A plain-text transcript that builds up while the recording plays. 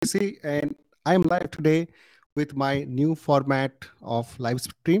PPC, and I'm live today with my new format of live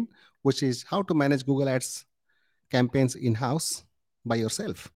stream, which is how to manage Google Ads campaigns in-house by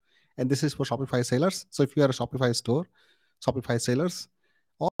yourself. And this is for Shopify sellers. So if you are a Shopify store, Shopify sellers,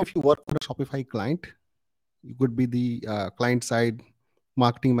 or if you work for a Shopify client, you could be the client side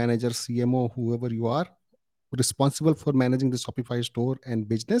marketing manager, CMO, whoever you are, responsible for managing the Shopify store and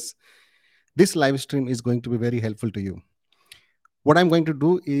business. This live stream is going to be very helpful to you. What I'm going to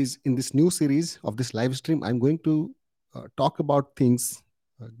do is, in this new series of this live stream, I'm going to talk about things,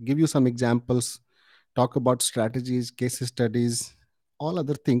 give you some examples, talk about strategies, case studies, all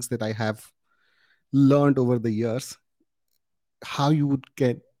other things that I have learned over the years, how you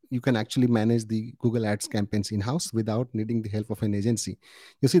can actually manage the Google Ads campaigns in-house without needing the help of an agency.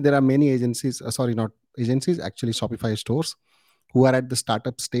 You see, there are many agencies, not agencies, actually Shopify stores, who are at the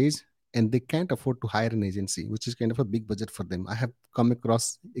startup stage and they can't afford to hire an agency, which is kind of a big budget for them. I have come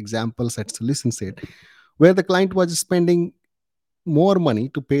across examples at Solution Set where the client was spending more money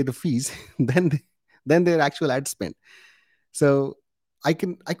to pay the fees than their actual ad spend. So I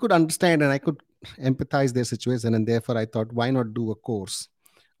could understand and I could empathize their situation, and therefore I thought, why not do a course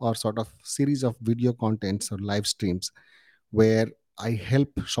or sort of series of video contents or live streams where I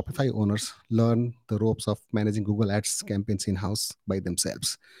help Shopify owners learn the ropes of managing Google Ads campaigns in-house by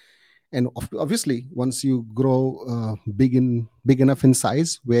themselves. And obviously, once you grow big enough in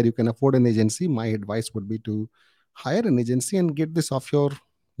size where you can afford an agency, my advice would be to hire an agency and get this off your,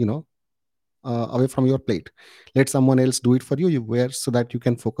 you know, away from your plate. Let someone else do it for you. So that you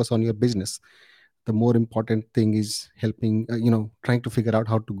can focus on your business. The more important thing is helping, trying to figure out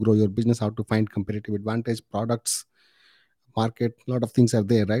how to grow your business, how to find competitive advantage, products, market. A lot of things are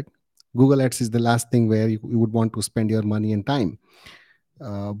there, right? Google Ads is the last thing where you would want to spend your money and time.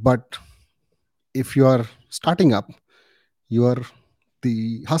 But if you are starting up, you are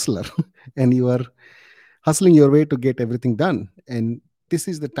the hustler and you are hustling your way to get everything done. And this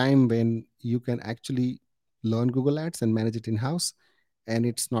is the time when you can actually learn Google Ads and manage it in house. And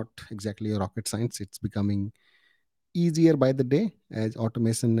it's not exactly a rocket science. It's becoming easier by the day as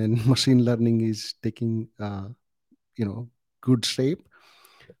automation and machine learning is taking, good shape.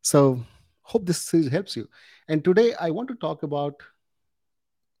 So hope this series helps you. And today I want to talk about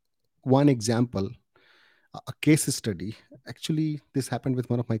one example, a case study. Actually, this happened with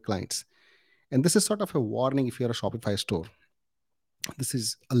one of my clients. And this is sort of a warning if you're a Shopify store. This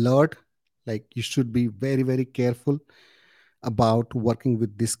is alert, like you should be very, very careful about working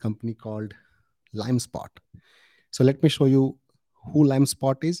with this company called LimeSpot. So let me show you who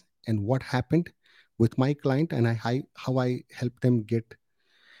LimeSpot is and what happened with my client and how I helped them get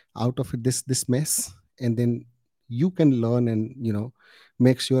out of this mess. And then you can learn and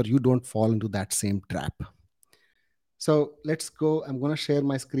make sure you don't fall into that same trap. So let's go. I'm going to share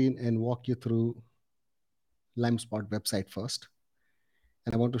my screen and walk you through LimeSpot website first.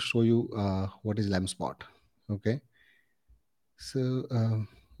 And I want to show you what is LimeSpot. Okay. So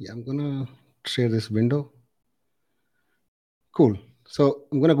I'm going to share this window. Cool. So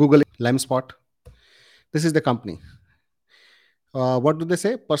I'm going to Google LimeSpot. This is the company. What do they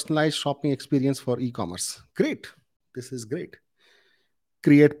say? Personalized shopping experience for e-commerce. Great. This is great.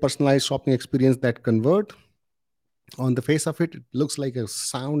 Create personalized shopping experience that convert. On the face of it, it looks like a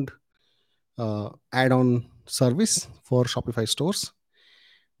sound add-on service for Shopify stores.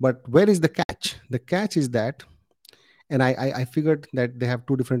 But where is the catch? The catch is that, and I figured that they have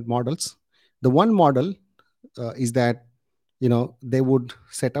two different models. The one model is that they would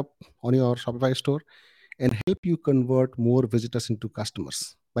set up on your Shopify store and help you convert more visitors into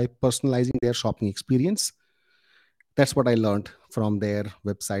customers by personalizing their shopping experience. That's what I learned from their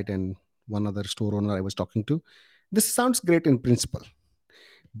website and one other store owner I was talking to. This sounds great in principle,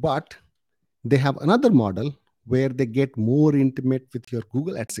 but they have another model where they get more intimate with your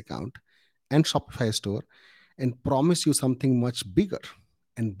Google Ads account and Shopify store and promise you something much bigger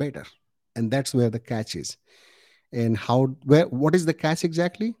and better. And that's where the catch is. And what is the catch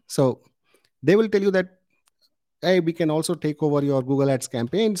exactly? So they will tell you that, hey, we can also take over your Google Ads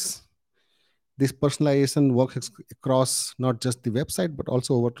campaigns. This personalization works across not just the website, but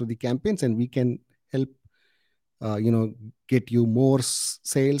also over to the campaigns, and we can help, get you more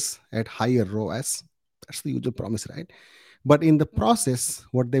sales at higher ROAS. That's the usual promise, right? But in the process,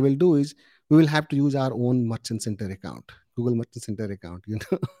 what they will do is we will have to use our own merchant center account, Google Merchant Center account,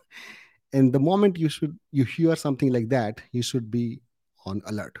 And the moment you hear something like that, you should be on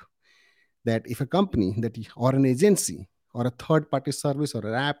alert. That if a company or an agency or a third party service or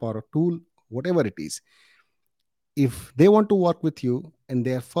an app or a tool, whatever it is, if they want to work with you and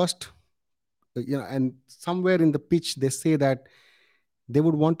they're first, and somewhere in the pitch they say that they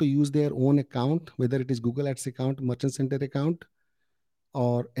would want to use their own account, whether it is Google Ads account, Merchant Center account,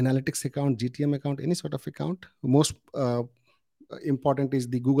 or analytics account, GTM account, any sort of account. Most important is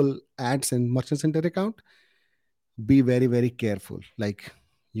the Google Ads and Merchant Center account. Be very, very careful. Like,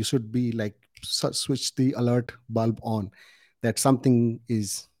 you should be like, switch the alert bulb on that something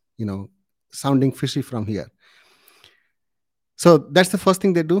is, sounding fishy from here. So that's the first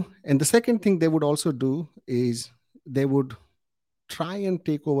thing they do. And the second thing they would also do is they would try and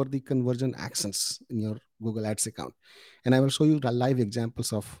take over the conversion actions in your Google Ads account. And I will show you the live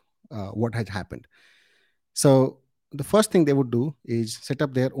examples of what had happened. So the first thing they would do is set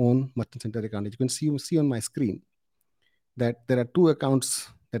up their own Merchant Center account. You can see on my screen that there are two accounts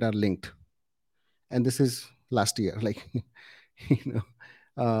that are linked. And this is last year. Like,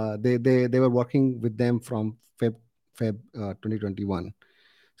 they were working with them from Feb 2021.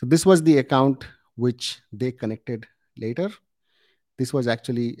 So this was the account which they connected later. This was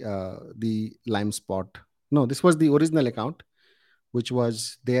actually the LimeSpot. No, this was the original account, which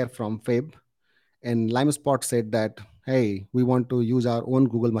was there from Feb. And LimeSpot said that, hey, we want to use our own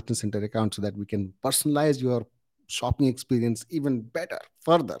Google Merchant Center account so that we can personalize your shopping experience even better,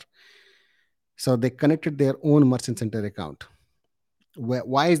 further. So they connected their own Merchant Center account.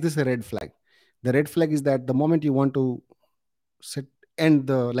 Why is this a red flag? The red flag is that the moment you want to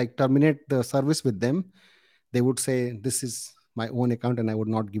terminate the service with them, they would say, this is my own account and I would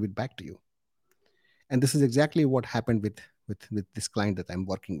not give it back to you. And this is exactly what happened with this client that I'm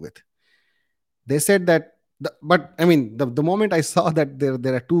working with. They said that, the moment I saw that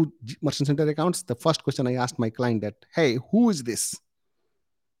there are two Merchant Center accounts, the first question I asked my client that, hey, who is this?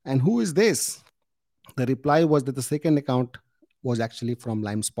 And who is this? The reply was that the second account was actually from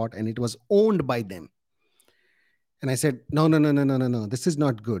LimeSpot and it was owned by them. And I said, no, no, no, no, no, no, no. This is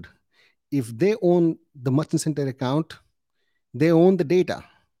not good. If they own the Merchant Center account, they own the data,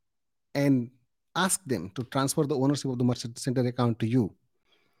 and ask them to transfer the ownership of the Merchant Center account to you.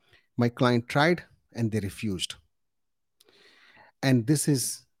 My client tried and they refused. And this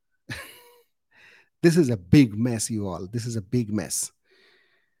is a big mess, you all. This is a big mess.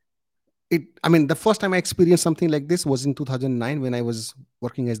 The first time I experienced something like this was in 2009 when I was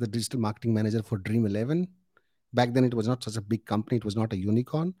working as the digital marketing manager for Dream 11. Back then, it was not such a big company. It was not a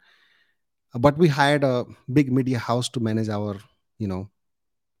unicorn. But we hired a big media house to manage our,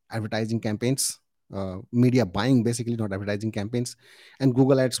 advertising campaigns, media buying, basically, not advertising campaigns. And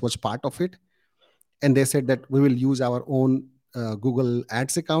Google Ads was part of it. And they said that we will use our own Google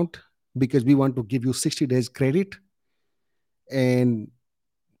Ads account because we want to give you 60 days credit. And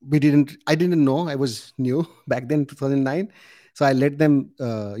I didn't know. I was new back then, 2009. So I let them,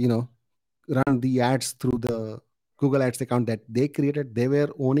 run the ads through the Google Ads account that they created, they were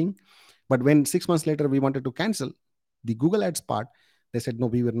owning. But when 6 months later we wanted to cancel the Google Ads part, they said, no,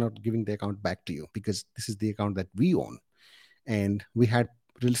 we were not giving the account back to you because this is the account that we own. And we had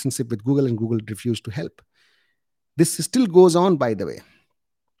relationship with Google and Google refused to help. This still goes on, by the way.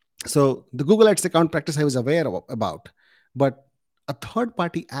 So the Google Ads account practice I was aware about, but a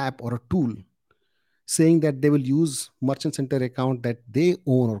third-party app or a tool saying that they will use Merchant Center account that they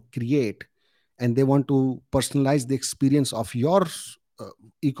own or create, and they want to personalize the experience of your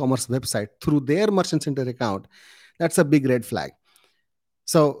e-commerce website through their Merchant Center account, that's a big red flag.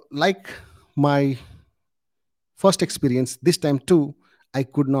 So like my first experience, this time too, I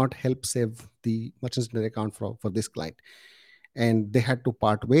could not help save the Merchant Center account for this client. And they had to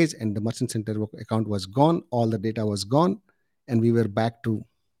part ways, and the Merchant Center account was gone. All the data was gone. And we were back to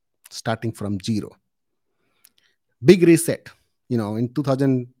starting from zero. Big reset. In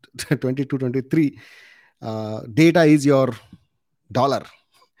 2022-23, data is your dollar.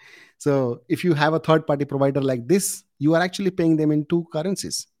 So if you have a third-party provider like this, you are actually paying them in two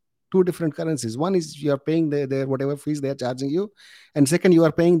different currencies. One is you are paying their whatever fees they are charging you. And second, you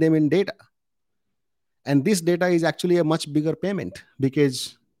are paying them in data. And this data is actually a much bigger payment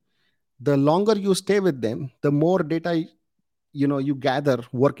because the longer you stay with them, the more data you gather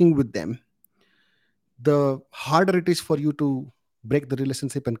working with them, the harder it is for you to break the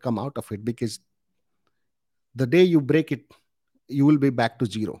relationship and come out of it, because the day you break it, you will be back to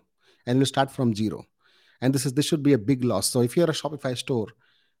zero and you start from zero. And this should be a big loss. So if you're a Shopify store,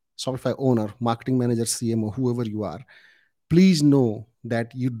 Shopify owner, marketing manager, CMO, whoever you are, please know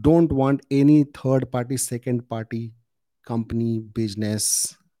that you don't want any third party, second party company,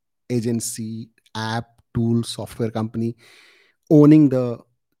 business, agency, app, tool, software company owning the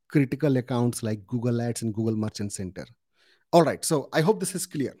critical accounts like Google Ads and Google Merchant Center. All right. So I hope this is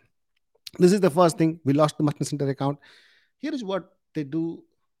clear. This is the first thing. We lost the Merchant Center account. Here is what they do,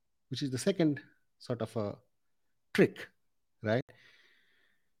 which is the second sort of a trick, right?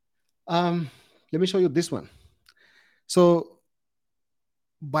 Let me show you this one. So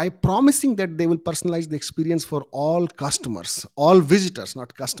by promising that they will personalize the experience for all customers, all visitors,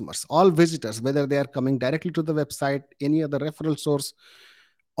 not customers, all visitors, whether they are coming directly to the website, any other referral source,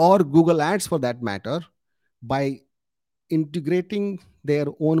 or Google Ads for that matter, by integrating their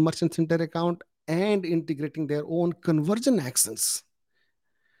own merchant center account and integrating their own conversion actions.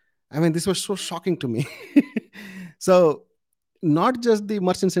 I mean, this was so shocking to me. So, not just the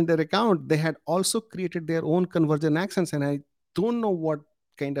merchant center account, they had also created their own conversion actions. And I don't know what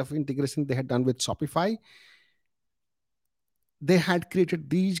kind of integration they had done with Shopify. They had created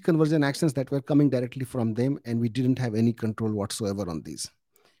these conversion actions that were coming directly from them, and we didn't have any control whatsoever on these.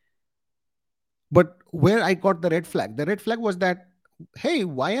 But where I got the red flag was that, hey,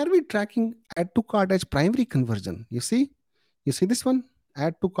 why are we tracking add to cart as primary conversion? You see this one,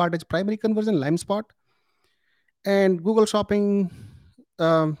 add to cart as primary conversion, LimeSpot, and Google Shopping,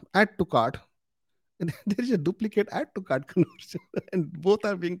 add to cart. There is a duplicate add to cart conversion, and both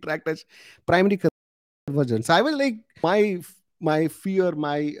are being tracked as primary conversion. So I was like, my fear,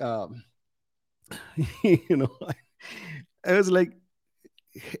 my you know, I was like,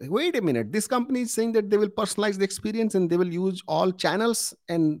 wait a minute, this company is saying that they will personalize the experience and they will use all channels,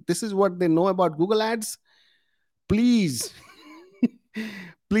 and this is what they know about Google Ads. Please,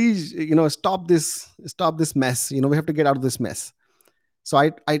 please, stop this mess. We have to get out of this mess. So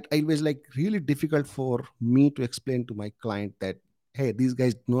I was like, really difficult for me to explain to my client that, hey, these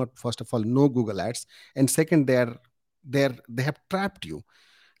guys not, first of all, know Google Ads, and second, they have trapped you.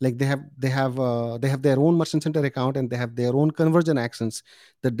 Like they have their own merchant center account, and they have their own conversion actions.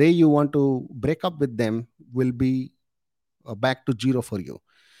 The day you want to break up with them will be back to zero for you.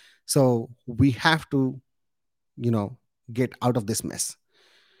 So we have to, you know get out of this mess.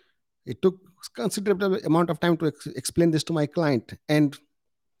 It took considerable amount of time to explain this to my client. And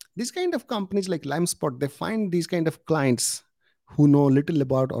these kind of companies like LimeSpot, they find these kind of clients who know little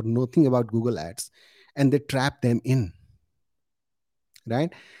about or nothing about Google Ads, and they trap them in,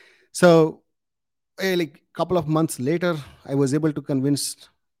 right? So, like a couple of months later, I was able to convince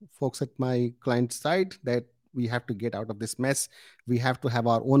folks at my client side that we have to get out of this mess. We have to have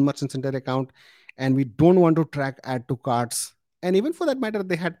our own merchant center account, and we don't want to track add to carts. And even for that matter,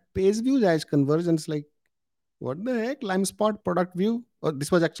 they had page views as conversions. Like, what the heck? LimeSpot product view? Oh,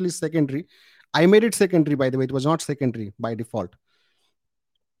 this was actually secondary. I made it secondary, by the way. It was not secondary by default.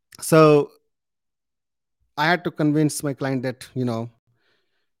 So I had to convince my client that,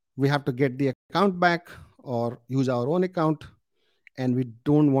 we have to get the account back or use our own account. And we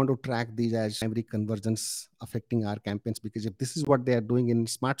don't want to track these as primary conversions affecting our campaigns, because if this is what they are doing in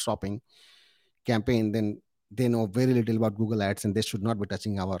smart shopping campaign, then they know very little about Google Ads, and they should not be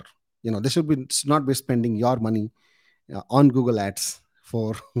touching they should not be spending your money on Google Ads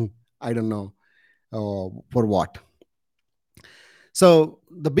for I don't know for what. So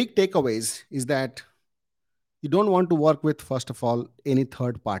the big takeaways is that you don't want to work with, first of all, any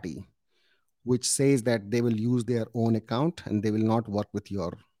third party which says that they will use their own account and they will not work with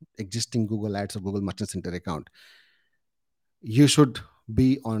your existing Google Ads or Google Merchant Center account. You should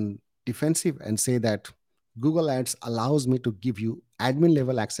be on defensive and say that Google Ads allows me to give you admin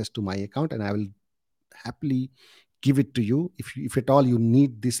level access to my account, and I will happily give it to you if at all you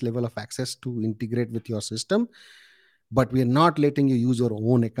need this level of access to integrate with your system. But we are not letting you use your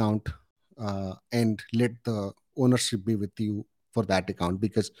own account and let the ownership be with you for that account,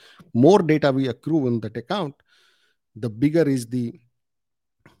 because more data we accrue on that account, the bigger is the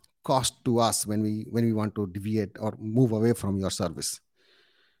cost to us when we want to deviate or move away from your service.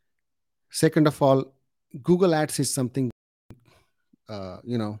 Second of all, Google Ads is something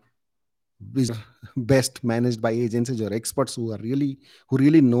which are best managed by agencies or experts who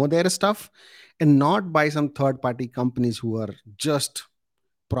really know their stuff, and not by some third party companies who are just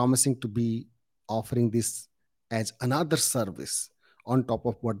promising to be offering this as another service on top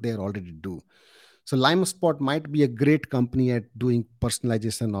of what they already do. So LimeSpot might be a great company at doing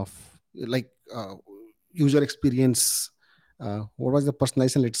personalization of, like, user experience. What was the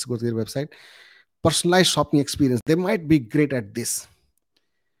personalization? Let's go to their website. Personalized shopping experience. They might be great at this,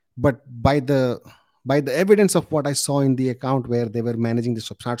 but by the evidence of what I saw in the account where they were managing the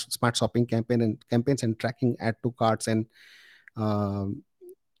smart shopping campaigns and tracking add to carts and um,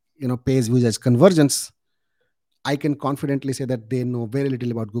 page views as conversions, I can confidently say that they know very little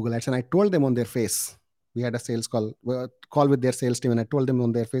about Google Ads. And I told them on their face. We had a sales call with their sales team, and I told them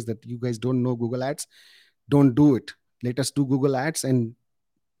on their face that you guys don't know Google Ads. Don't do it. Let us do Google Ads and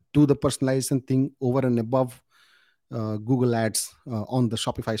do the personalization thing over and above Google Ads on the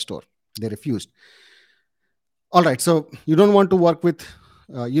Shopify store. They refused. All right. So you don't want to work with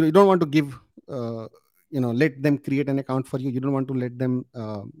you don't want to give, let them create an account for you. You don't want to let them,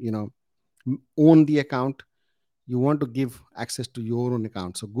 own the account. You want to give access to your own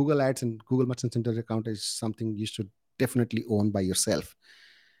account. So Google Ads and Google Merchant Center account is something you should definitely own by yourself.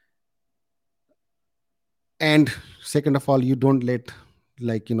 And second of all, you don't let,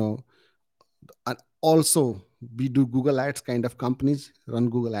 like, also, we do Google Ads kind of companies run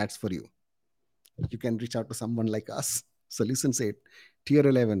Google Ads for you. You can reach out to someone like us, Solutions 8, Tier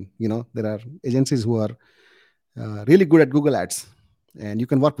 11. There are agencies who are really good at Google Ads, and you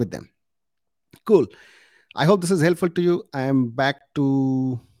can work with them. Cool. I hope this is helpful to you. I am back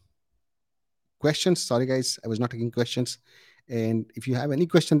to questions. Sorry, guys, I was not taking questions. And if you have any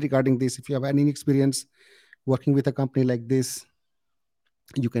question regarding this, if you have any experience working with a company like this,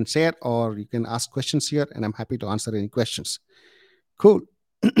 you can share or you can ask questions here, and I'm happy to answer any questions. Cool.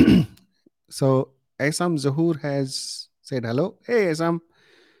 So Asam Zahur has said hello. Hey, Asam,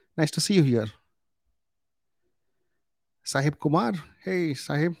 nice to see you here. Sahib Kumar, hey,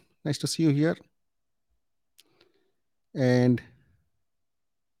 Sahib, nice to see you here. And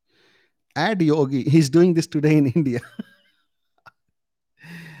Ad Yogi, he's doing this today in India.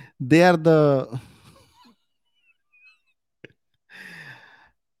 They are the,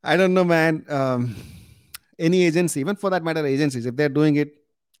 I don't know, man. Any agency, even for that matter, agencies, if they're doing it,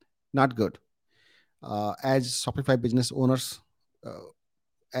 not good. As Shopify business owners, uh,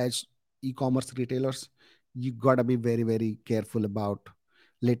 as e-commerce retailers, you gotta be very, very careful about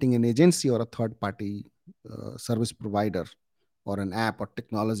letting an agency or a third-party service provider or an app or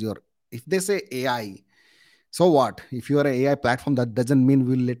technology, or if they say AI, so what? If you are an AI platform, that doesn't mean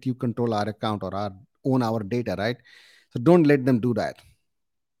we'll let you control our account or own our data, right? So don't let them do that.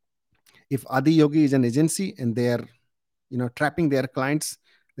 If Adi Yogi is an agency and they are, trapping their clients,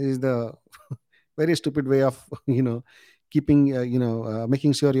 this is the very stupid way of, keeping,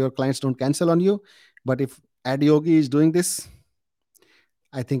 making sure your clients don't cancel on you. But if Ad Yogi is doing this,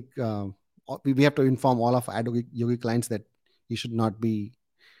 I think we have to inform all of Ad Yogi clients that you should not be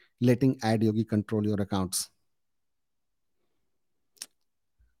letting Ad Yogi control your accounts.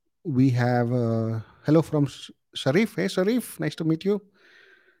 We have hello from Sharif. Hey, Sharif, nice to meet you.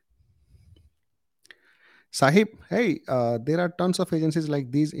 Sahib, hey, there are tons of agencies like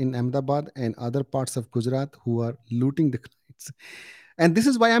these in Ahmedabad and other parts of Gujarat who are looting the clients. And this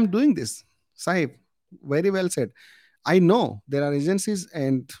is why I'm doing this. Sahib, very well said. I know there are agencies,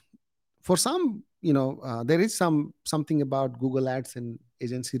 and for some, there is something about Google Ads and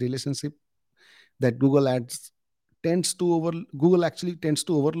agency relationship that Google actually tends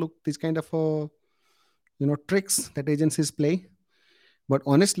to overlook these kind of tricks that agencies play. But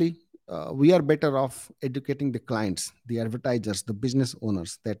honestly, we are better off educating the clients, the advertisers, the business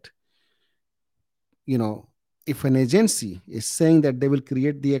owners that, if an agency is saying that they will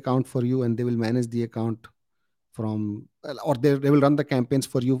create the account for you and they will manage the account from, or they will run the campaigns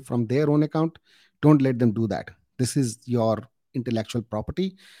for you from their own account, don't let them do that. This is your intellectual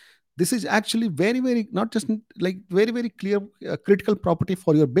property. This is actually very, very, not just like very, very clear, critical property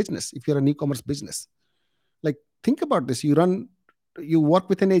for your business. If you're an e-commerce business, like, think about this. You work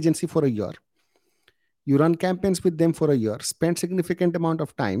with an agency for a year, you run campaigns with them for a year, spend significant amount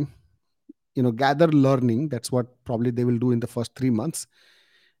of time, gather learning. That's what probably they will do in the first 3 months.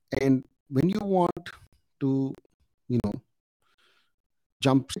 And when you want to, you know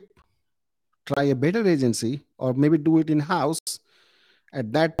jump ship, try a better agency, or maybe do it in house,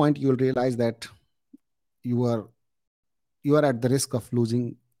 at that point you will realize that you are at the risk of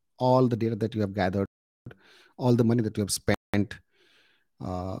losing all the data that you have gathered, all the money that you have spent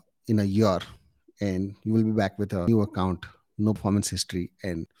uh, in a year, and you will be back with a new account, no performance history,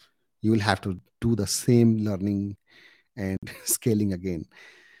 and you will have to do the same learning and scaling again.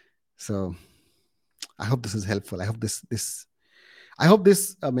 So I hope this is helpful. I hope this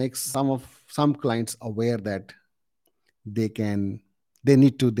makes some clients aware that they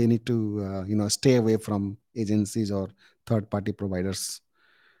need to stay away from agencies or third party providers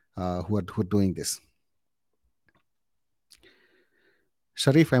who are doing this.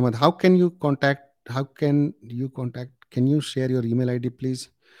 Sharif Ahmed, can you share your email ID, please?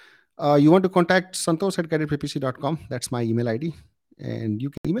 You want to contact Santosh at guidedppc.com. That's my email ID, and you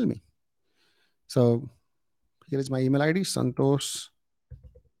can email me. So here is my email ID, Santosh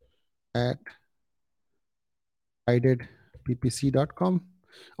at guidedppc.com.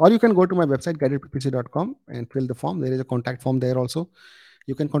 Or you can go to my website, guidedppc.com, and fill the form. There is a contact form there also.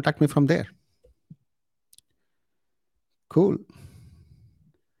 You can contact me from there. Cool.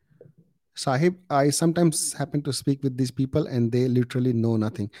 Sahib, I sometimes happen to speak with these people and they literally know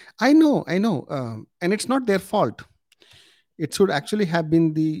nothing. I know. And it's not their fault. It should actually have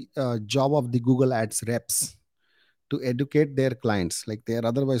been the job of the Google Ads reps to educate their clients. Like, they are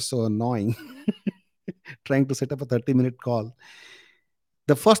otherwise so annoying trying to set up a 30-minute call.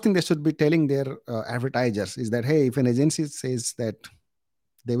 The first thing they should be telling their advertisers is that, hey, if an agency says that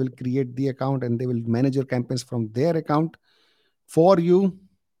they will create the account and they will manage your campaigns from their account for you,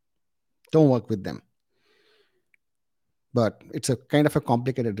 don't work with them. But it's a kind of a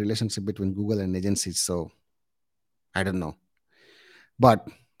complicated relationship between Google and agencies, so I don't know. But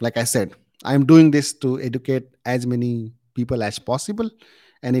like I said, I'm doing this to educate as many people as possible.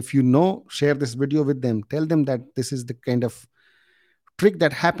 And if you know, share this video with them. Tell them that this is the kind of trick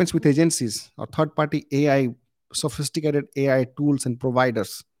that happens with agencies or third party AI, sophisticated AI tools and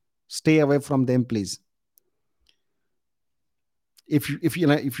providers. Stay away from them, please. If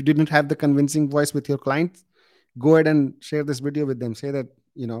you didn't have the convincing voice with your clients, go ahead and share this video with them. Say that,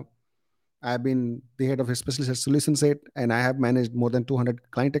 I've been the head of a specialist solution set, and I have managed more than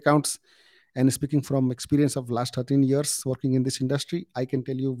 200 client accounts. And speaking from experience of last 13 years working in this industry, I can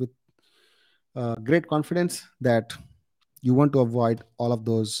tell you with great confidence that you want to avoid all of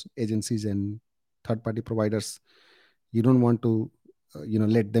those agencies and third party providers. You don't want to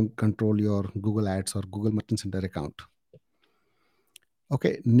let them control your Google Ads or Google Merchant Center account.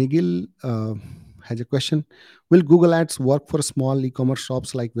 Okay, Nigel has a question. Will Google Ads work for small e-commerce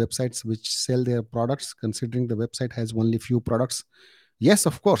shops like websites which sell their products, considering the website has only few products? Yes,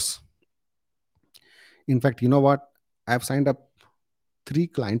 of course. In fact, you know what? I've signed up 3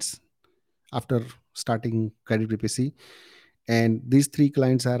 clients after starting Guided PPC, and these 3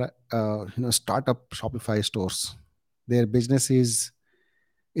 clients are startup Shopify stores. Their business is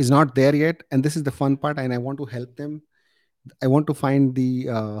not there yet, and this is the fun part, and I want to help them. I want to find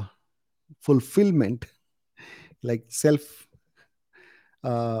the fulfillment, like self,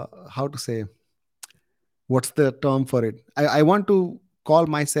 how to say, what's the term for it? I want to call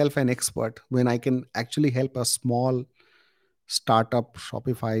myself an expert when I can actually help a small startup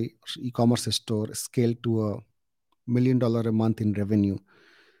Shopify e-commerce store scale to $1 million a month in revenue.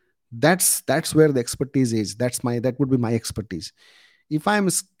 That's where the expertise is. That would be my expertise. If I'm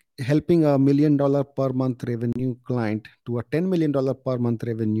helping a $1 million per month revenue client to a $10 million per month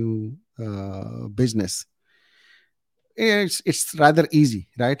revenue business, it's rather easy,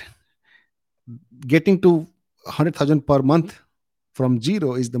 right? Getting to 100,000 per month from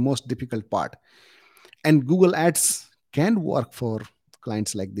zero is the most difficult part. And Google Ads can work for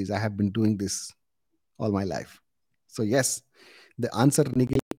clients like this. I have been doing this all my life. So yes, the answer,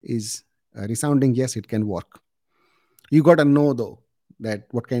 Nigel, is a resounding yes, it can work. You got to know though that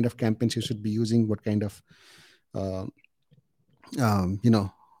what kind of campaigns you should be using, what kind of uh,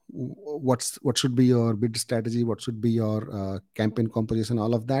 what should be your bid strategy, what should be your campaign composition,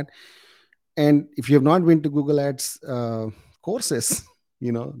 all of that. And if you have not been to Google Ads courses,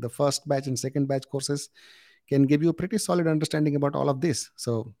 the first batch and second batch courses can give you a pretty solid understanding about all of this.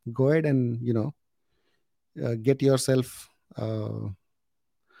 So go ahead and get yourself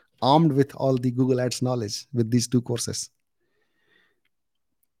armed with all the Google Ads knowledge with these 2 courses.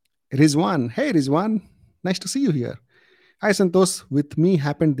 Rizwan, hey Rizwan, nice to see you here. Hi Santosh, with me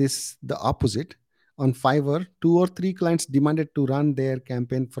happened the opposite. On Fiverr, 2 or 3 clients demanded to run their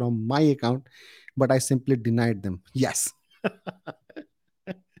campaign from my account, but I simply denied them. Yes.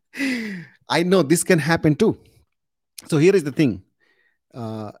 I know this can happen too. So here is the thing.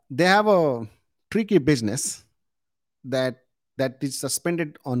 They have a tricky business that is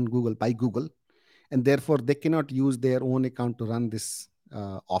suspended on Google by Google, and therefore they cannot use their own account to run this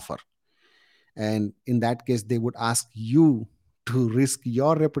offer. And in that case, they would ask you to risk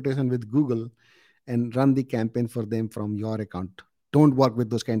your reputation with Google and run the campaign for them from your account. Don't work with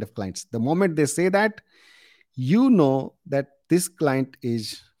those kind of clients. The moment they say that, you know that this client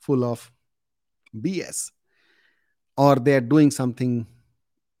is full of BS, or they're doing something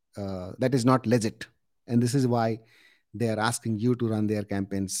that is not legit. And this is why they are asking you to run their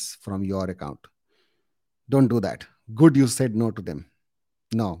campaigns from your account. Don't do that. Good, you said no to them.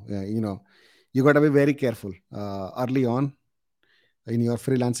 No, you got to be very careful early on in your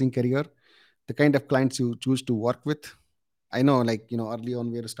freelancing career, the kind of clients you choose to work with. I know, like, early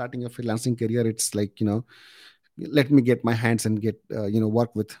on, we're starting a freelancing career. It's like, let me get my hands and get,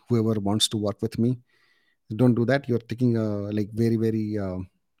 work with whoever wants to work with me. Don't do that. You're taking a like very, very,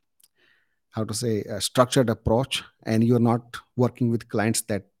 how to say, a structured approach, and you're not working with clients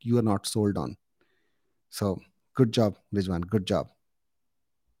that you are not sold on. So good job, Rizwan. Good job.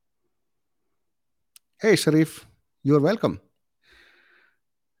 Hey, Sharif, you're welcome.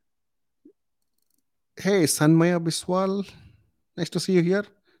 Hey, Sanmaya Biswal, nice to see you here.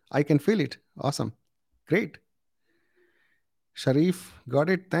 I can feel it. Awesome. Great. Sharif, got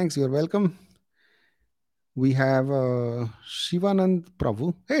it. Thanks. You're welcome. We have Shivanand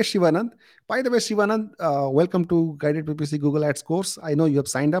Prabhu. Hey, Shivanand. By the way, Shivanand, welcome to Guided PPC Google Ads course. I know you have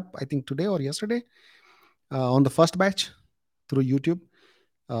signed up, I think today or yesterday, on the first batch through YouTube.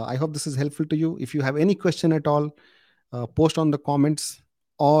 I hope this is helpful to you. If you have any question at all, post on the comments,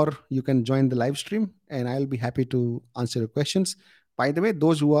 or you can join the live stream and I'll be happy to answer your questions. By the way,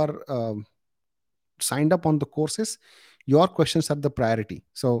 those who are signed up on the courses, your questions are the priority.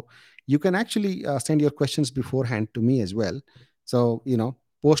 So you can actually send your questions beforehand to me as well. So,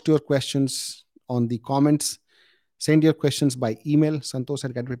 post your questions on the comments, send your questions by email,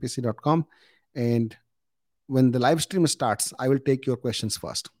 santosh@guidedppc.com. And when the live stream starts, I will take your questions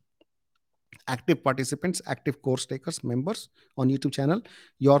first. Active participants, active course takers, members on YouTube channel,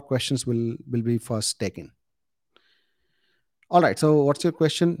 your questions will be first taken. All right. So what's your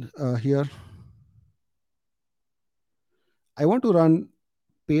question here? I want to run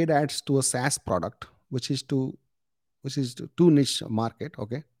paid ads to a SaaS product, which is too niche market.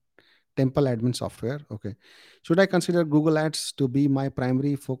 Okay. Temple admin software. Okay. Should I consider Google Ads to be my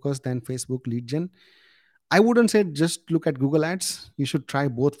primary focus than Facebook lead gen? I wouldn't say just look at Google Ads. You should try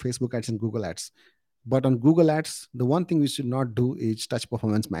both Facebook Ads and Google Ads. But on Google Ads, the one thing we should not do is touch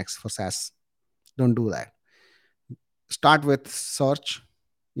Performance Max for SaaS. Don't do that. Start with search,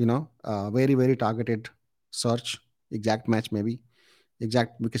 very, very targeted search, exact match maybe.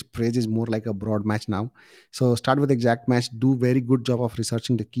 Exact, because praise is more like a broad match now. So start with exact match. Do very good job of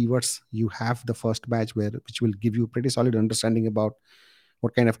researching the keywords. You have the first batch which will give you pretty solid understanding about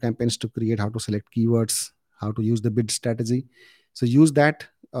what kind of campaigns to create, how to select keywords, how to use the bid strategy. So use that,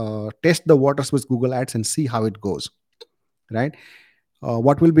 test the waters with Google Ads and see how it goes, right?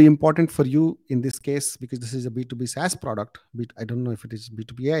 What will be important for you in this case, because this is a B2B SaaS product, I don't know if it is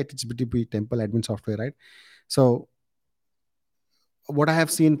B2B. Yeah, it's B2B Temple admin software, right? So what I have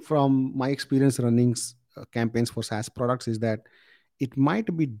seen from my experience running campaigns for SaaS products is that it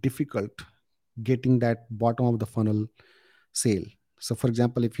might be difficult getting that bottom of the funnel sale. So, for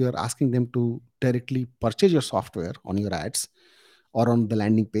example, if you are asking them to directly purchase your software on your ads or on the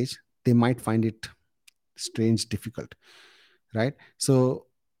landing page, they might find it strange, difficult, right? So,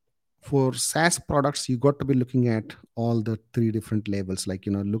 for SaaS products, you got to be looking at all the three different levels. Like,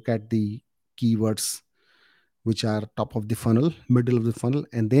 look at the keywords which are top of the funnel, middle of the funnel,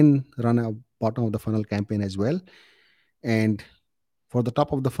 and then run a bottom of the funnel campaign as well. And for the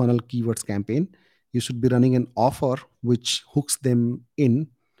top of the funnel keywords campaign, you should be running an offer which hooks them in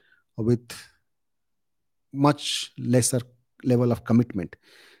with much lesser level of commitment.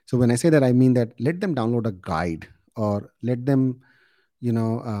 So when I say that, I mean that let them download a guide, or let them,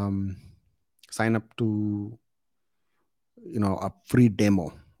 sign up to, a free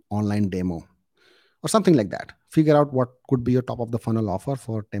demo, online demo, or something like that. Figure out what could be your top of the funnel offer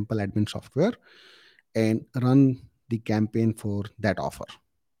for Temple admin software and run the campaign for that offer,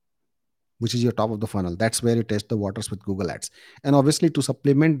 which is your top of the funnel. That's where you test the waters with Google Ads. And obviously, to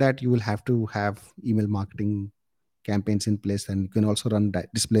supplement that, you will have to have email marketing campaigns in place. And you can also run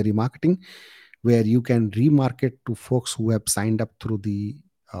display remarketing, where you can remarket to folks who have signed up through the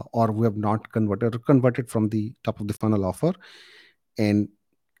or who have not converted or converted from the top of the funnel offer, and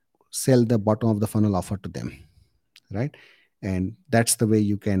sell the bottom of the funnel offer to them, right? And that's the way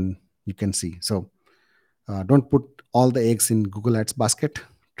you can see. So don't put all the eggs in Google Ads basket.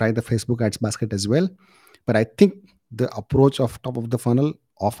 Try the Facebook Ads basket as well. But I think the approach of top of the funnel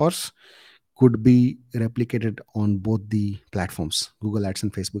offers could be replicated on both the platforms, Google Ads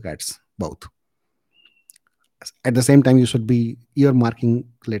and Facebook Ads, both. At the same time, you should be earmarking,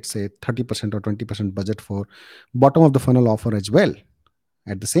 let's say, 30% or 20% budget for bottom of the funnel offer as well.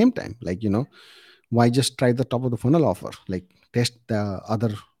 At the same time, like, why just try the top of the funnel offer? Like, test the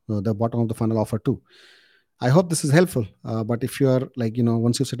bottom of the funnel offer too. I hope this is helpful. But if you are like,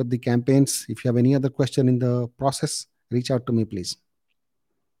 once you set up the campaigns, if you have any other question in the process, reach out to me, please.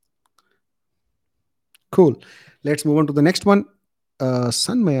 Cool. Let's move on to the next one.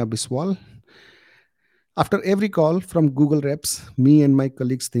 Sanmaya Biswal. After every call from Google reps, me and my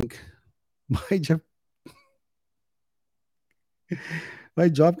colleagues think, भाई जब भाई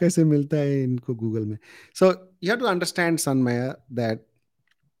job कैसे मिलता है इनको Google में. So you have to understand, Sanmaya, that,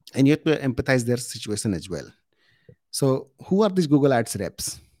 and you have to empathize their situation as well. So who are these Google Ads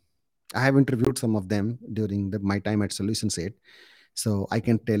reps? I have interviewed some of them during my time at Solutions 8. So I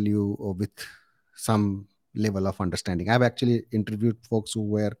can tell you with some level of understanding. I've actually interviewed folks who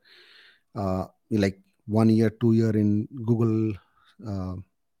were like 1 year, 2 year in Google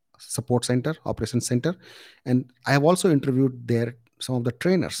support center, operations center. And I have also interviewed some of the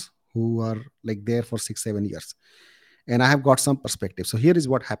trainers who are like there for 6, 7 years. and I have got some perspective. So here is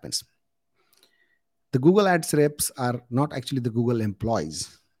what happens. The Google Ads reps are not actually the Google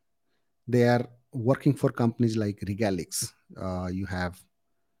employees. They are working for companies like Regalix. You have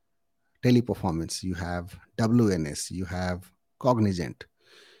Teleperformance, you have WNS, you have Cognizant.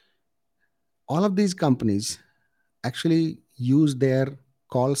 All of these companies actually use their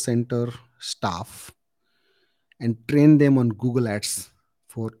call center staff and train them on Google Ads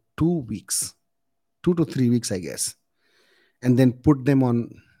for 2 weeks, 2 to 3 weeks, I guess, and then put them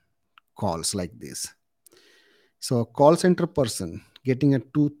on calls like this. So, a call center person getting a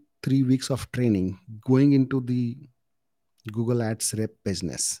 2 3 weeks of training, going into the Google Ads rep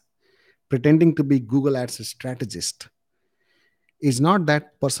business, pretending to be Google Ads strategist, is not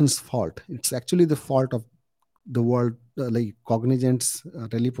that person's fault. It's actually the fault of the world, like Cognizant's,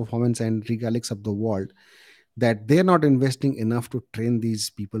 Teleperformance, and Regalix of the world, that they're not investing enough to train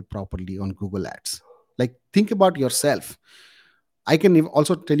these people properly on Google Ads. Like, think about yourself. I can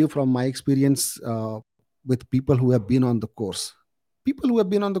also tell you from my experience with people who have been on the course. People who have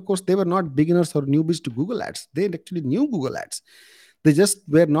been on the course, they were not beginners or newbies to Google Ads. They actually knew Google Ads. They just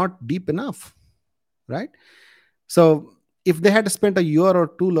were not deep enough, right? So if they had spent a year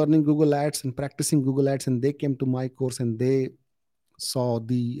or two learning Google Ads and practicing Google Ads, and they came to my course and they saw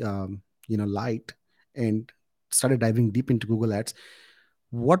the light and started diving deep into Google Ads,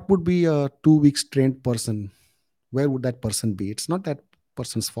 what would be a 2 weeks trained person? Where would that person be? It's not that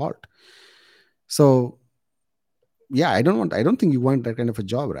person's fault. So yeah, I don't think you want that kind of a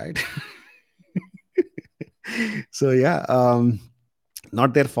job, right? So yeah,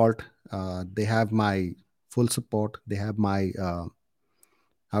 not their fault. They have my full support. They have my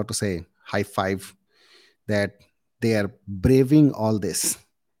how to say, high five, that they are braving all this,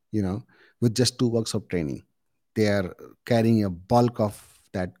 you know, with just 2 weeks of training. They are carrying a bulk of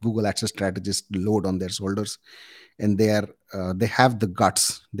that Google Ads strategist load on their shoulders, and they have the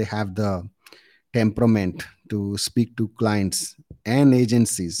guts, they have the temperament to speak to clients and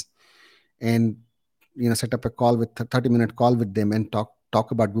agencies, and set up a call with 30-minute call with them and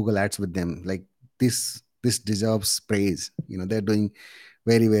talk about Google Ads with them. Like, this deserves praise. They're doing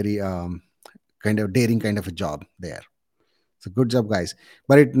very, very kind of daring kind of a job there. So good job, guys.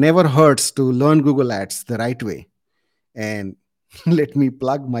 But it never hurts to learn Google Ads the right way. And let me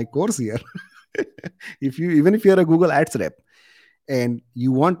plug my course here. If you're a Google Ads rep and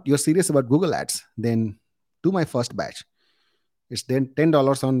you're serious about Google Ads, then do my first batch. It's then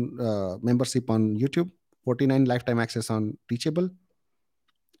 $10 on membership on YouTube, 49 lifetime access on Teachable.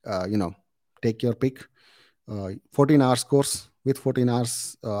 Uh, you know, take your pick. 14 hours course with 14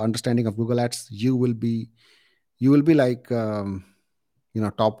 hours understanding of Google Ads. You will be like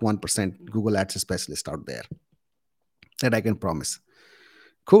top 1% Google Ads specialist out there. That I can promise.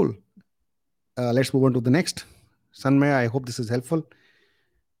 Cool. Let's move on to the next. Sanmay, I hope this is helpful.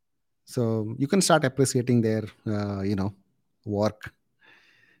 So you can start appreciating their work.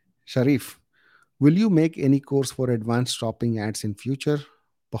 Sharif, will you make any course for advanced shopping ads in future?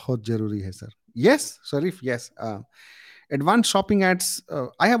 बहुत जरूरी है, sir. Yes, Sharif, yes. Advanced shopping ads,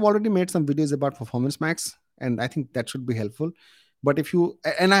 I have already made some videos about Performance Max, and I think that should be helpful. But I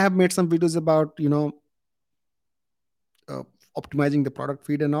have made some videos about, uh, optimizing the product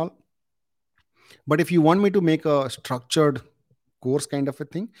feed and all. But if you want me to make a structured course kind of a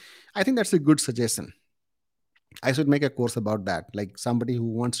thing, I think that's a good suggestion. I should make a course about that. Like, somebody who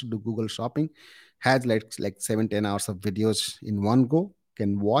wants to do Google shopping has like 7-10 hours of videos in one go,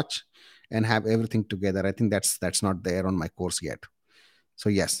 can watch and have everything together. I think that's not there on my course yet. So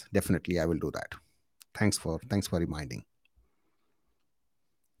yes, definitely I will do that. Thanks for reminding.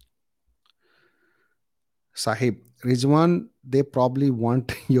 Sahib, Rizwan, they probably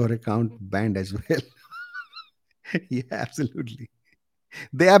want your account banned as well. Yeah, absolutely.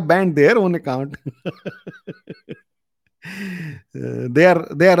 They have banned their own account. They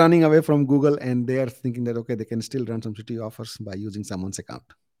are running away from Google, and they are thinking that, okay, they can still run some city offers by using someone's account.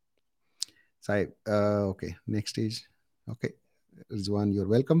 Sahib, okay, next stage. Okay, Rizwan, you're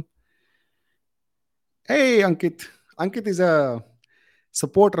welcome. Hey, Ankit is a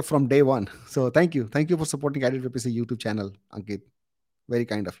supporter from day one. So thank you for supporting Guided PPC YouTube channel, Ankit. Very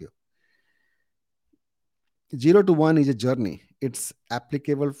kind of you. 0 to 1 is a journey. It's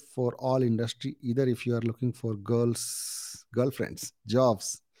applicable for all industry, either if you are looking for girlfriends,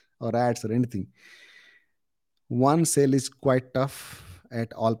 jobs, or ads or anything. One sale is quite tough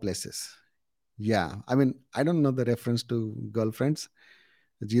at all places. Yeah, I mean, I don't know the reference to girlfriends.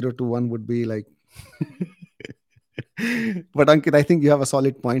 0 to 1 would be like but Ankit, I think you have a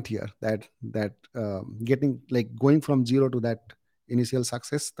solid point here, that getting, like, going from zero to that initial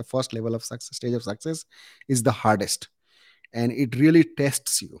success, the first level of success, stage of success, is the hardest, and it really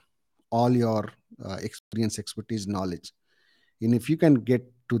tests you, all your experience, expertise, knowledge. And if you can get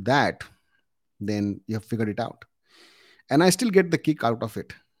to that, then you have figured it out. And I still get the kick out of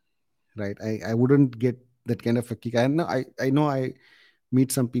it, right? I wouldn't get that kind of a kick. I know I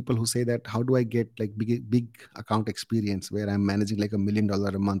meet some people who say that, how do I get like big account experience where I'm managing like $1 million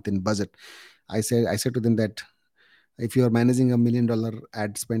a month in budget? I said to them that if you're managing $1 million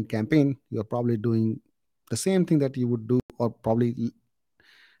ad spend campaign, you're probably doing the same thing that you would do, or probably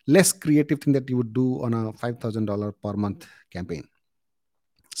less creative thing that you would do on a $5,000 per month campaign.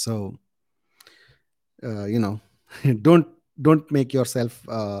 So you know, don't don't make yourself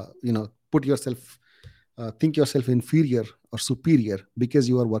put yourself think yourself inferior or superior because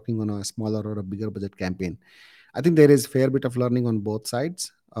you are working on a smaller or a bigger budget campaign. I think there is fair bit of learning on both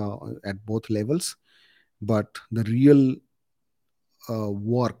sides, at both levels, but the real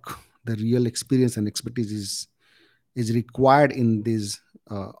work, the real experience and expertise is required in these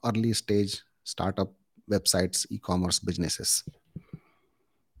early stage startup websites, e-commerce businesses.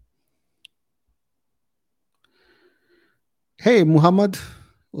 Hey, Muhammad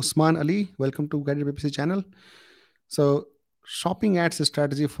Usman Ali, welcome to Guided PPC channel. So, shopping ads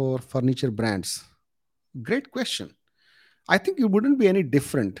strategy for furniture brands. Great question. I think it wouldn't be any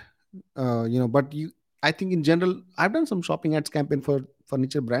different, but I think in general, I've done some shopping ads campaign for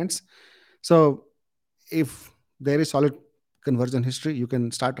furniture brands. So, if there is solid conversion history, you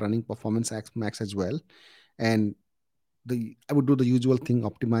can start running performance max as well. And I would do the usual thing: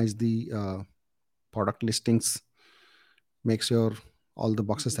 optimize the product listings, make sure all the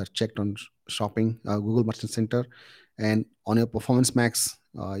boxes are checked on shopping, Google Merchant Center, and on your performance max,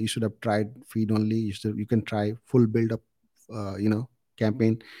 you should have tried feed only. You can try full build up,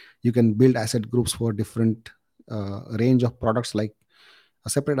 campaign. You can build asset groups for different range of products, like a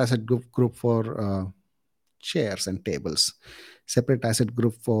separate asset group for chairs and tables, separate asset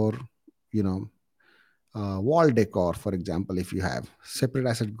group for you know wall decor, for example. If you have separate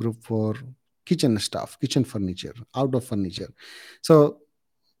asset group for kitchen stuff, kitchen furniture, outdoor furniture. So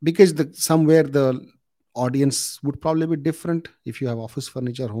because somewhere the audience would probably be different. If you have office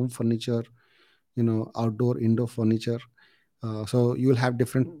furniture, home furniture, outdoor indoor furniture, so you will have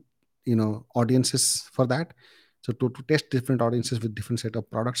different audiences for that. So to test different audiences with different set of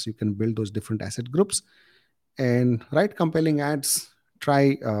products, you can build those different asset groups and write compelling ads.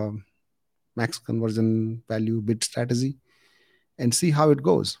 Try max conversion value bid strategy and see how it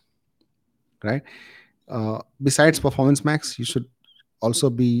goes, right? Besides performance max, you should also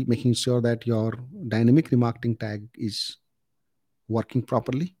be making sure that your dynamic remarketing tag is working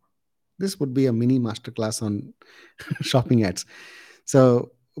properly. This would be a mini masterclass on shopping ads.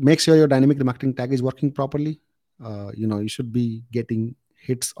 So make sure your dynamic remarketing tag is working properly. You should be getting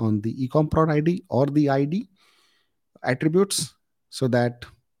hits on the ecom prod id or the id attributes, so that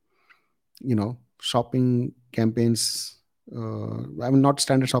shopping campaigns, not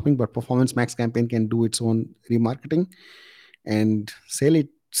standard shopping, but performance max campaign can do its own remarketing and sell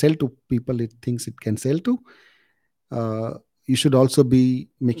to people it thinks it can sell to. uh, you should also be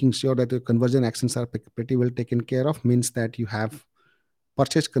making sure that your conversion actions are pretty well taken care of. Means that you have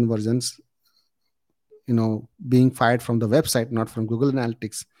purchase conversions being fired from the website, not from Google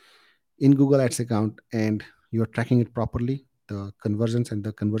Analytics, in Google Ads account, and you're tracking it properly, the conversions and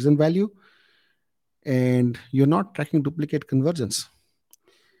the conversion value, and you're not tracking duplicate conversions.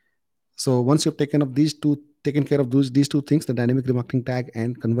 So once you've taken care of these two things, the dynamic remarketing tag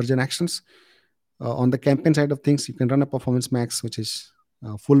and conversion actions, on the campaign side of things, you can run a performance max, which is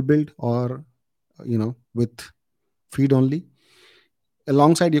full build, or with feed only.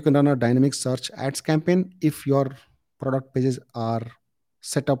 Alongside, you can run a dynamic search ads campaign if your product pages are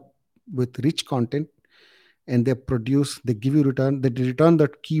set up with rich content, and they give you they return the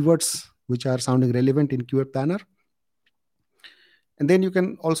keywords which are sounding relevant in keyword planner. And then you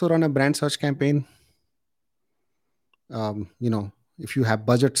can also run a brand search campaign. If you have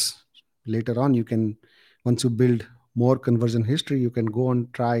budgets later on, you can, once you build more conversion history, you can go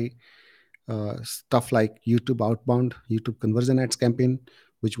and try stuff like YouTube outbound, YouTube conversion ads campaign,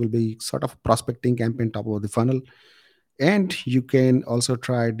 which will be sort of prospecting campaign, top of the funnel. And you can also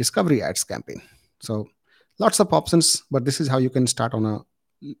try discovery ads campaign. So lots of options, but this is how you can start on a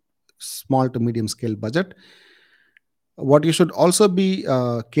small to medium scale budget. What you should also be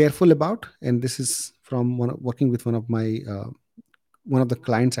careful about, and this is from working with one of the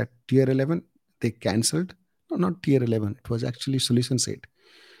clients at tier 11. They canceled. No, not tier 11, it was actually solution set.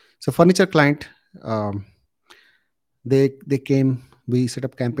 So furniture client, they came, we set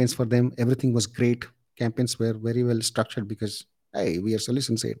up campaigns for them, everything was great. Campaigns were very well structured because Hey, we are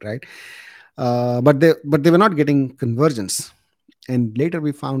solution set, right? But they were not getting conversions. And later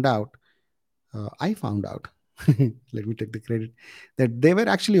we found out, I found out, let me take the credit, that they were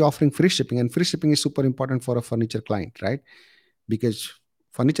actually offering free shipping, and free shipping is super important for a furniture client, right? Because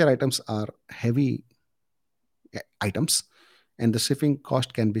furniture items are heavy items, and the shipping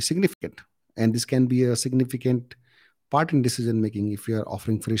cost can be significant. And this can be a significant part in decision making if you are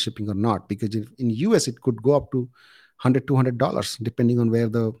offering free shipping or not, because in US it could go up to 100 $200 depending on where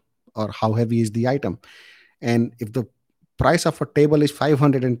the or how heavy is the item. And if the price of a table is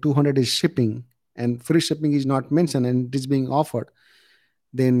 500 and 200 is shipping, and free shipping is not mentioned and it is being offered,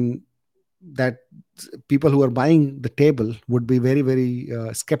 then that people who are buying the table would be very very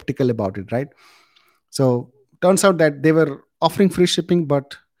skeptical about it, right? So turns out that they were offering free shipping,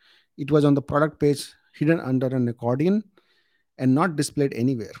 but it was on the product page, hidden under an accordion and not displayed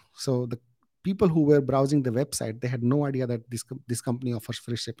anywhere. So the people who were browsing the website, they had no idea that this company offers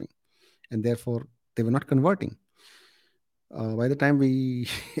free shipping, and therefore they were not converting. By the time we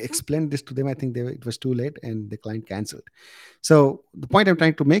explained this to them, I think it was too late and the client canceled. So the point I'm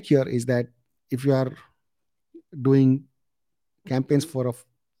trying to make here is that if you are doing campaigns for a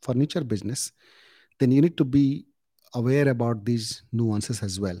furniture business, then you need to be aware about these nuances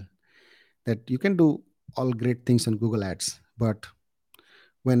as well. That you can do all great things on Google Ads, but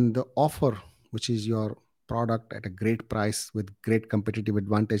when the offer, which is your product at a great price with great competitive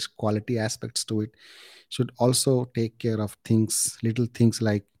advantage, quality aspects to it, should also take care of things, little things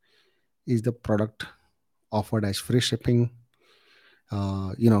like, is the product offered as free shipping?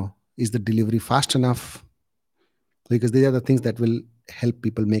 Is the delivery fast enough? Because these are the things that will help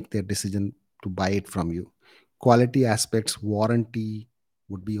people make their decision to buy it from you. Quality aspects, warranty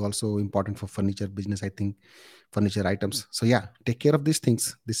would be also important for furniture business, I think, furniture items. So yeah, take care of these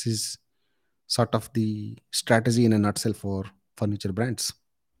things. This is sort of the strategy in a nutshell for furniture brands.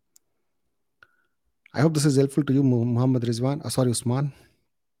 I hope this is helpful to you, Muhammad Rizwan. Sorry, Usman.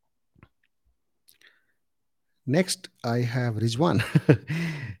 Next, I have Rizwan.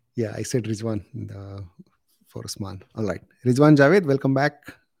 Yeah, I said Rizwan for Usman. All right. Rizwan Javed, welcome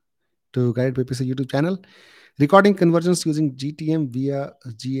back to Guided PPC YouTube channel. Recording conversions using GTM via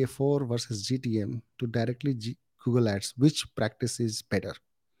GA4 versus GTM to directly Google Ads. Which practice is better?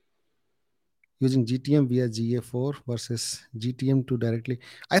 Using GTM via GA4 versus GTM to directly.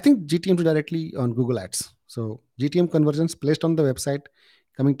 I think GTM to directly on Google Ads. So GTM conversions placed on the website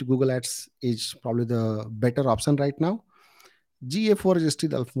coming to Google Ads is probably the better option right now. GA4 is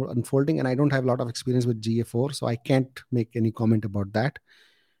still unfolding, and I don't have a lot of experience with GA4, so I can't make any comment about that.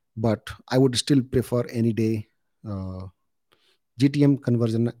 But I would still prefer any day GTM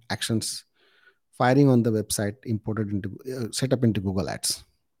conversion actions firing on the website, imported into set up into Google Ads.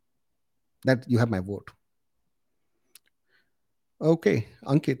 That you have my vote. Okay,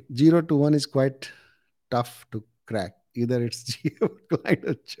 Ankit, 0 to 1 is quite tough to crack. Either it's geo client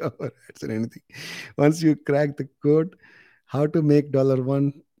or Java ads or anything. Once you crack the code, how to make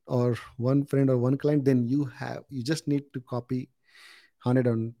 $1 or one friend or one client, then you just need to copy 100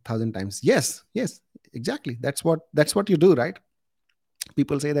 or 1,000 times. Yes, exactly. That's what you do, right?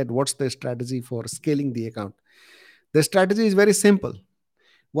 People say that what's the strategy for scaling the account? The strategy is very simple.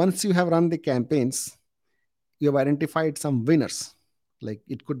 Once you have run the campaigns, you have identified some winners. Like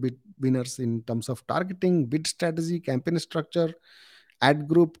it could be winners in terms of targeting, bid strategy, campaign structure, ad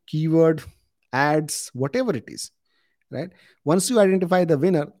group, keyword, ads, whatever it is, right? Once you identify the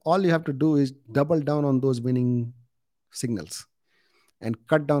winner, all you have to do is double down on those winning signals and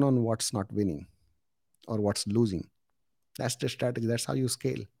cut down on what's not winning or what's losing. That's the strategy. That's how you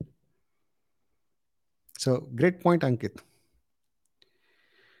scale. So great point, Ankit.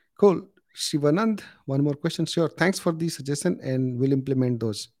 Cool. Shivanand, one more question. Sure. Thanks for the suggestion and we'll implement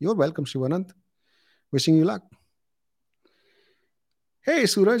those. You're welcome, Shivanand. Wishing you luck. Hey,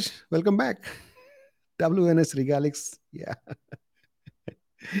 Suraj, welcome back. WNS Regalix. Yeah.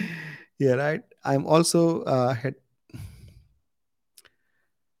 Yeah, right. I'm also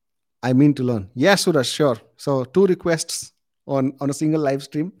I mean to learn. Yeah, Suraj, sure. So two requests on a single live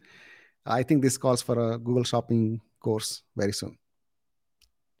stream. I think this calls for a Google Shopping course very soon.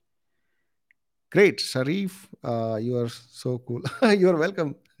 Great, Sharif. You are so cool. You are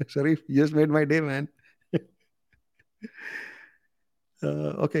welcome, Sharif. You just made my day, man.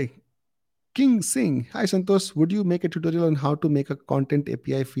 Okay. King Singh. Hi, Santosh. Would you make a tutorial on how to make a content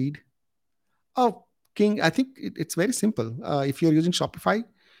API feed? Oh, King, I think it's very simple. If you're using Shopify,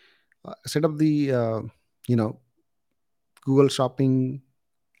 set up the Google Shopping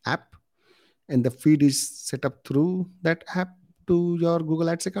app, and the feed is set up through that app to your Google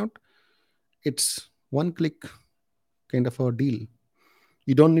Ads account. It's one click kind of a deal.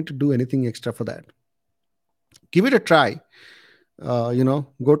 You don't need to do anything extra for that. Give it a try. Go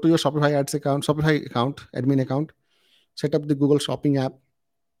to your Shopify account, admin account, set up the Google Shopping app,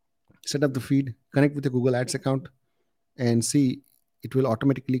 set up the feed, connect with the Google Ads account, and see it will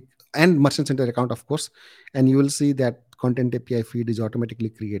automatically, and Merchant Center account, of course, and you will see that content API feed is automatically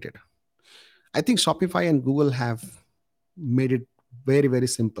created. I think Shopify and Google have made it very, very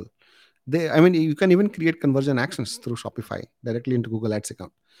simple. You can even create conversion actions through Shopify directly into Google Ads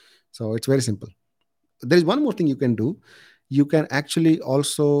account. So it's very simple. There is one more thing you can do. You can actually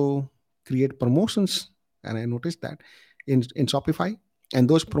also create promotions, and I noticed that in Shopify, and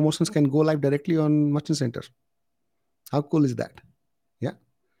those promotions can go live directly on Merchant Center. How cool is that? Yeah.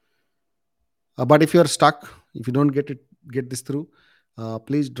 But if you're stuck, if you don't get this through,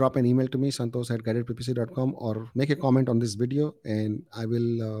 please drop an email to me, santosh@guidedppc.com, or make a comment on this video, and I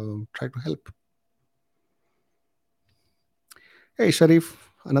will try to help. Hey,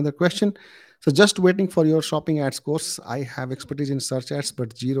 Sharif, another question. So just waiting for your shopping ads course. I have expertise in search ads,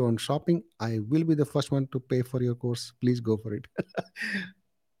 but zero on shopping. I will be the first one to pay for your course. Please go for it.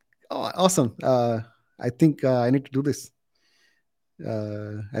 Oh, awesome. I think I need to do this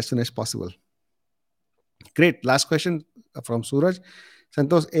as soon as possible. Great. Last question from Suraj.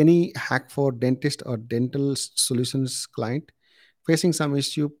 Santosh, any hack for dentist or dental solutions client facing some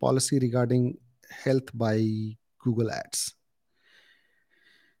issue policy regarding health by Google Ads?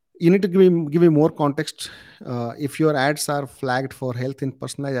 You need to give me more context. If your ads are flagged for health in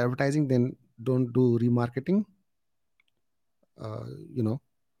personalized advertising, then don't do remarketing. Uh, you know,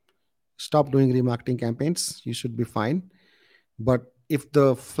 Stop doing remarketing campaigns. You should be fine. But if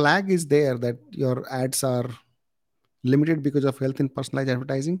the flag is there that your ads are limited because of health in personalized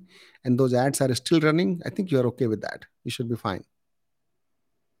advertising, and those ads are still running, I think you're okay with that. You should be fine.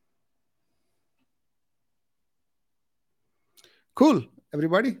 Cool,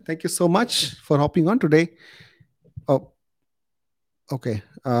 everybody. Thank you so much for hopping on today. Oh, okay.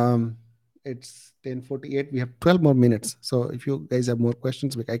 It's 10:48. We have 12 more minutes. So if you guys have more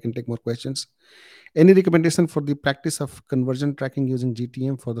questions, I can take more questions. Any recommendation for the practice of conversion tracking using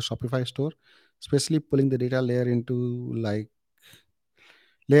GTM for the Shopify store, especially pulling the data layer into like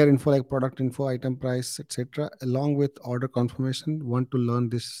layer info like product info, item price, etc., along with order confirmation? Want to learn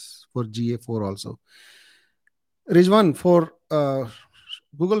this for GA4 also. Rizwan, for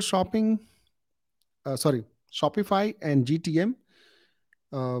Google Shopping, Shopify and GTM,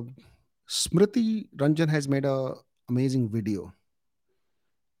 uh, Smriti Ranjan has made a amazing video.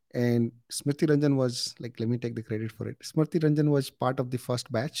 And Smriti Ranjan was like, let me take the credit for it. Smriti Ranjan was part of the first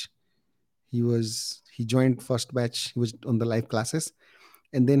batch. He joined first batch. He was on the live classes,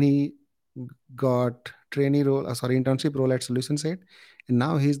 and then he got internship role at Solution Set, and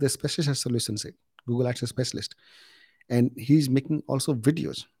now he's the specialist at Solution Set, Google Access specialist, and he's making also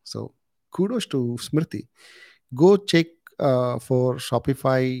videos. So kudos to Smriti. Go check for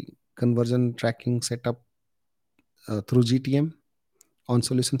Shopify conversion tracking setup through GTM on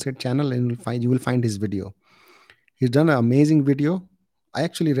Solution Set channel, and you will find his video. He's done an amazing video. I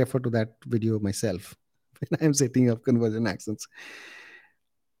actually refer to that video myself when I'm setting up conversion actions.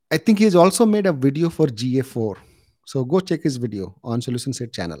 I think he's also made a video for GA4. So go check his video on Solution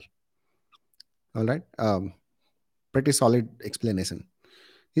Set channel. All right. Pretty solid explanation.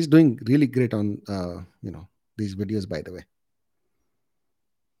 He's doing really great on these videos, by the way.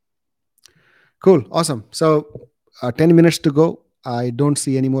 Cool. Awesome. So 10 minutes to go. I don't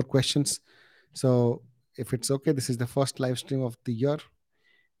see any more questions. So if it's okay, this is the first live stream of the year.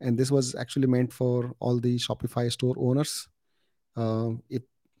 And this was actually meant for all the Shopify store owners. If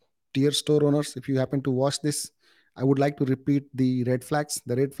tier store owners, if you happen to watch this, I would like to repeat the red flags.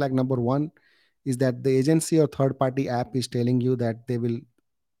 The red flag number one is that the agency or third party app is telling you that they will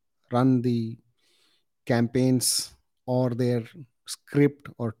run the campaigns or their script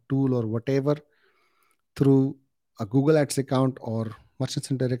or tool or whatever through a Google Ads account or Merchant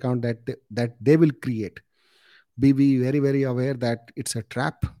Center account that they will create. Be very, very aware that it's a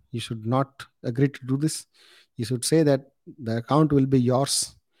trap. You should not agree to do this. You should say that the account will be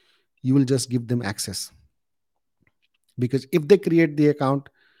yours. You will just give them access. Because if they create the account,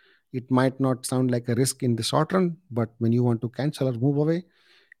 it might not sound like a risk in the short run, but when you want to cancel or move away,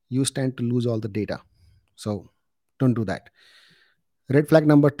 you stand to lose all the data. So don't do that. Red flag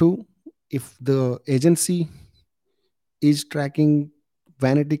number two, if the agency is tracking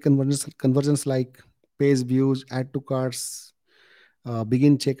vanity conversions like page views, add to carts,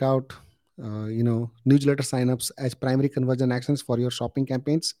 begin checkout, newsletter signups as primary conversion actions for your shopping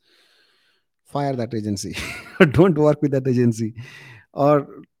campaigns, fire that agency. Don't work with that agency.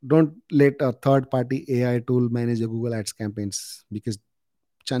 Or don't let a third party AI tool manage your Google Ads campaigns, because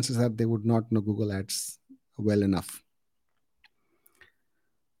chances are they would not know Google Ads well enough.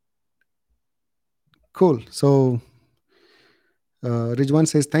 Cool. So Rijwan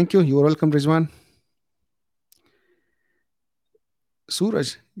says, thank you. You're welcome, Rijwan.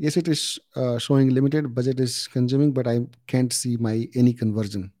 Suraj, yes, it is showing limited budget is consuming, but I can't see my any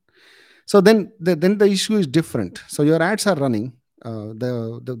conversion. So then the issue is different. So your ads are running.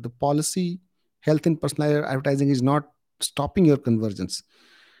 The policy, health and personalized advertising is not stopping your conversions.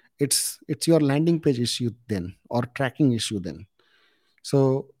 It's your landing page issue then, or tracking issue then.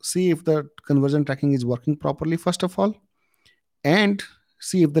 So see if the conversion tracking is working properly first of all, and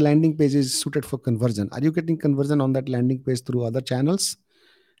see if the landing page is suited for conversion. Are you getting conversion on that landing page through other channels?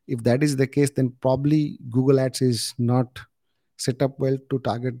 If that is the case, then probably Google Ads is not set up well to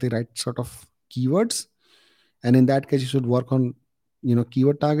target the right sort of keywords. And in that case, you should work on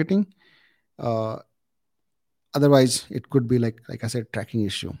keyword targeting. uh, Otherwise it could be like I said, tracking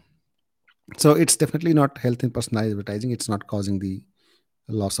issue. So it's definitely not health and personalized advertising. It's not causing the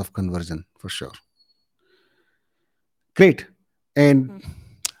loss of conversion for sure. Great. And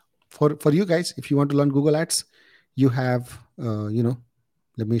for you guys, if you want to learn Google Ads, you have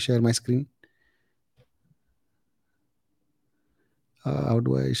let me share my screen. How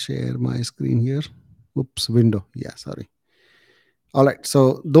do I share my screen here? Oops, window. Yeah, sorry. All right.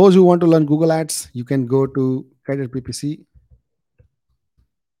 So those who want to learn Google Ads, you can go to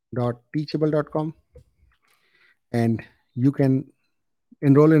guidedppc.teachable.com, and you can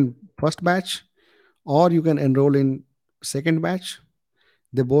enroll in first batch, or you can enroll in second batch.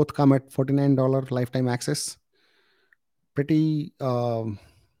 They both come at $49 lifetime access. Pretty, I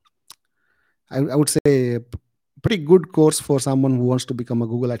would say, pretty good course for someone who wants to become a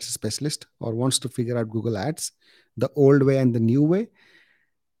Google Ads specialist or wants to figure out Google Ads the old way and the new way.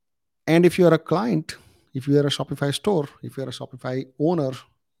 And if you are a client, if you are a Shopify store, if you are a Shopify owner,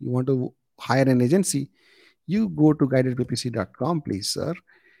 you want to hire an agency, you go to guidedppc.com, please, sir,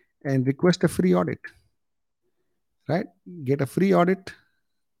 and request a free audit, right? Get a free audit.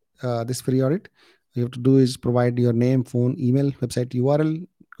 This free audit, you have to do is provide your name, phone, email, website URL,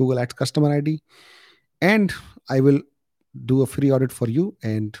 Google Ads customer ID, and I will do a free audit for you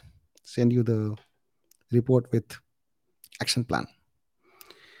and send you the report with action plan.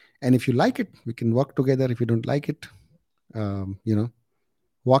 And if you like it, we can work together. If you don't like it,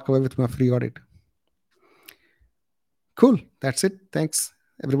 walk away with my free audit. Cool. That's it. Thanks,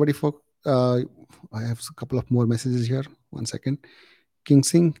 everybody. For I have a couple of more messages here. 1 second. King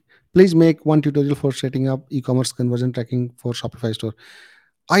Singh, please make one tutorial for setting up e-commerce conversion tracking for Shopify store.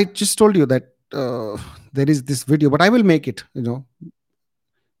 I just told you that there is this video, but I will make it.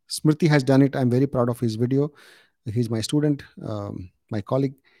 Smriti has done it. I'm very proud of his video. He's my student, my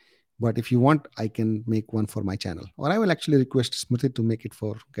colleague. But if you want, I can make one for my channel, or I will actually request Smriti to make it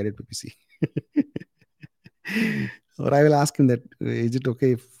for Guided PPC. Or I will ask him that, is it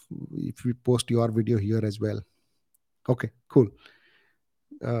okay if we post your video here as well? Okay, cool.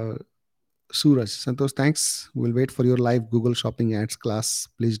 Suraj, Santosh, thanks. We'll wait for your live Google Shopping Ads class.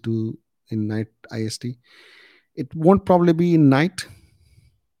 Please do in night IST. It won't probably be in night.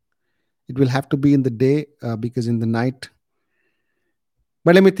 It will have to be in the day because in the night.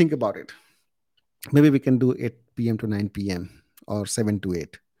 But let me think about it. Maybe we can do 8 p.m. to 9 p.m. or 7 to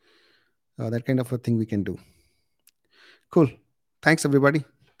 8. That kind of a thing we can do. Cool. Thanks, everybody.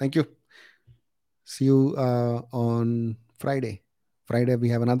 Thank you. See you on Friday. Friday, we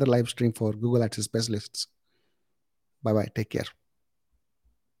have another live stream for Google Ads specialists. Bye-bye. Take care.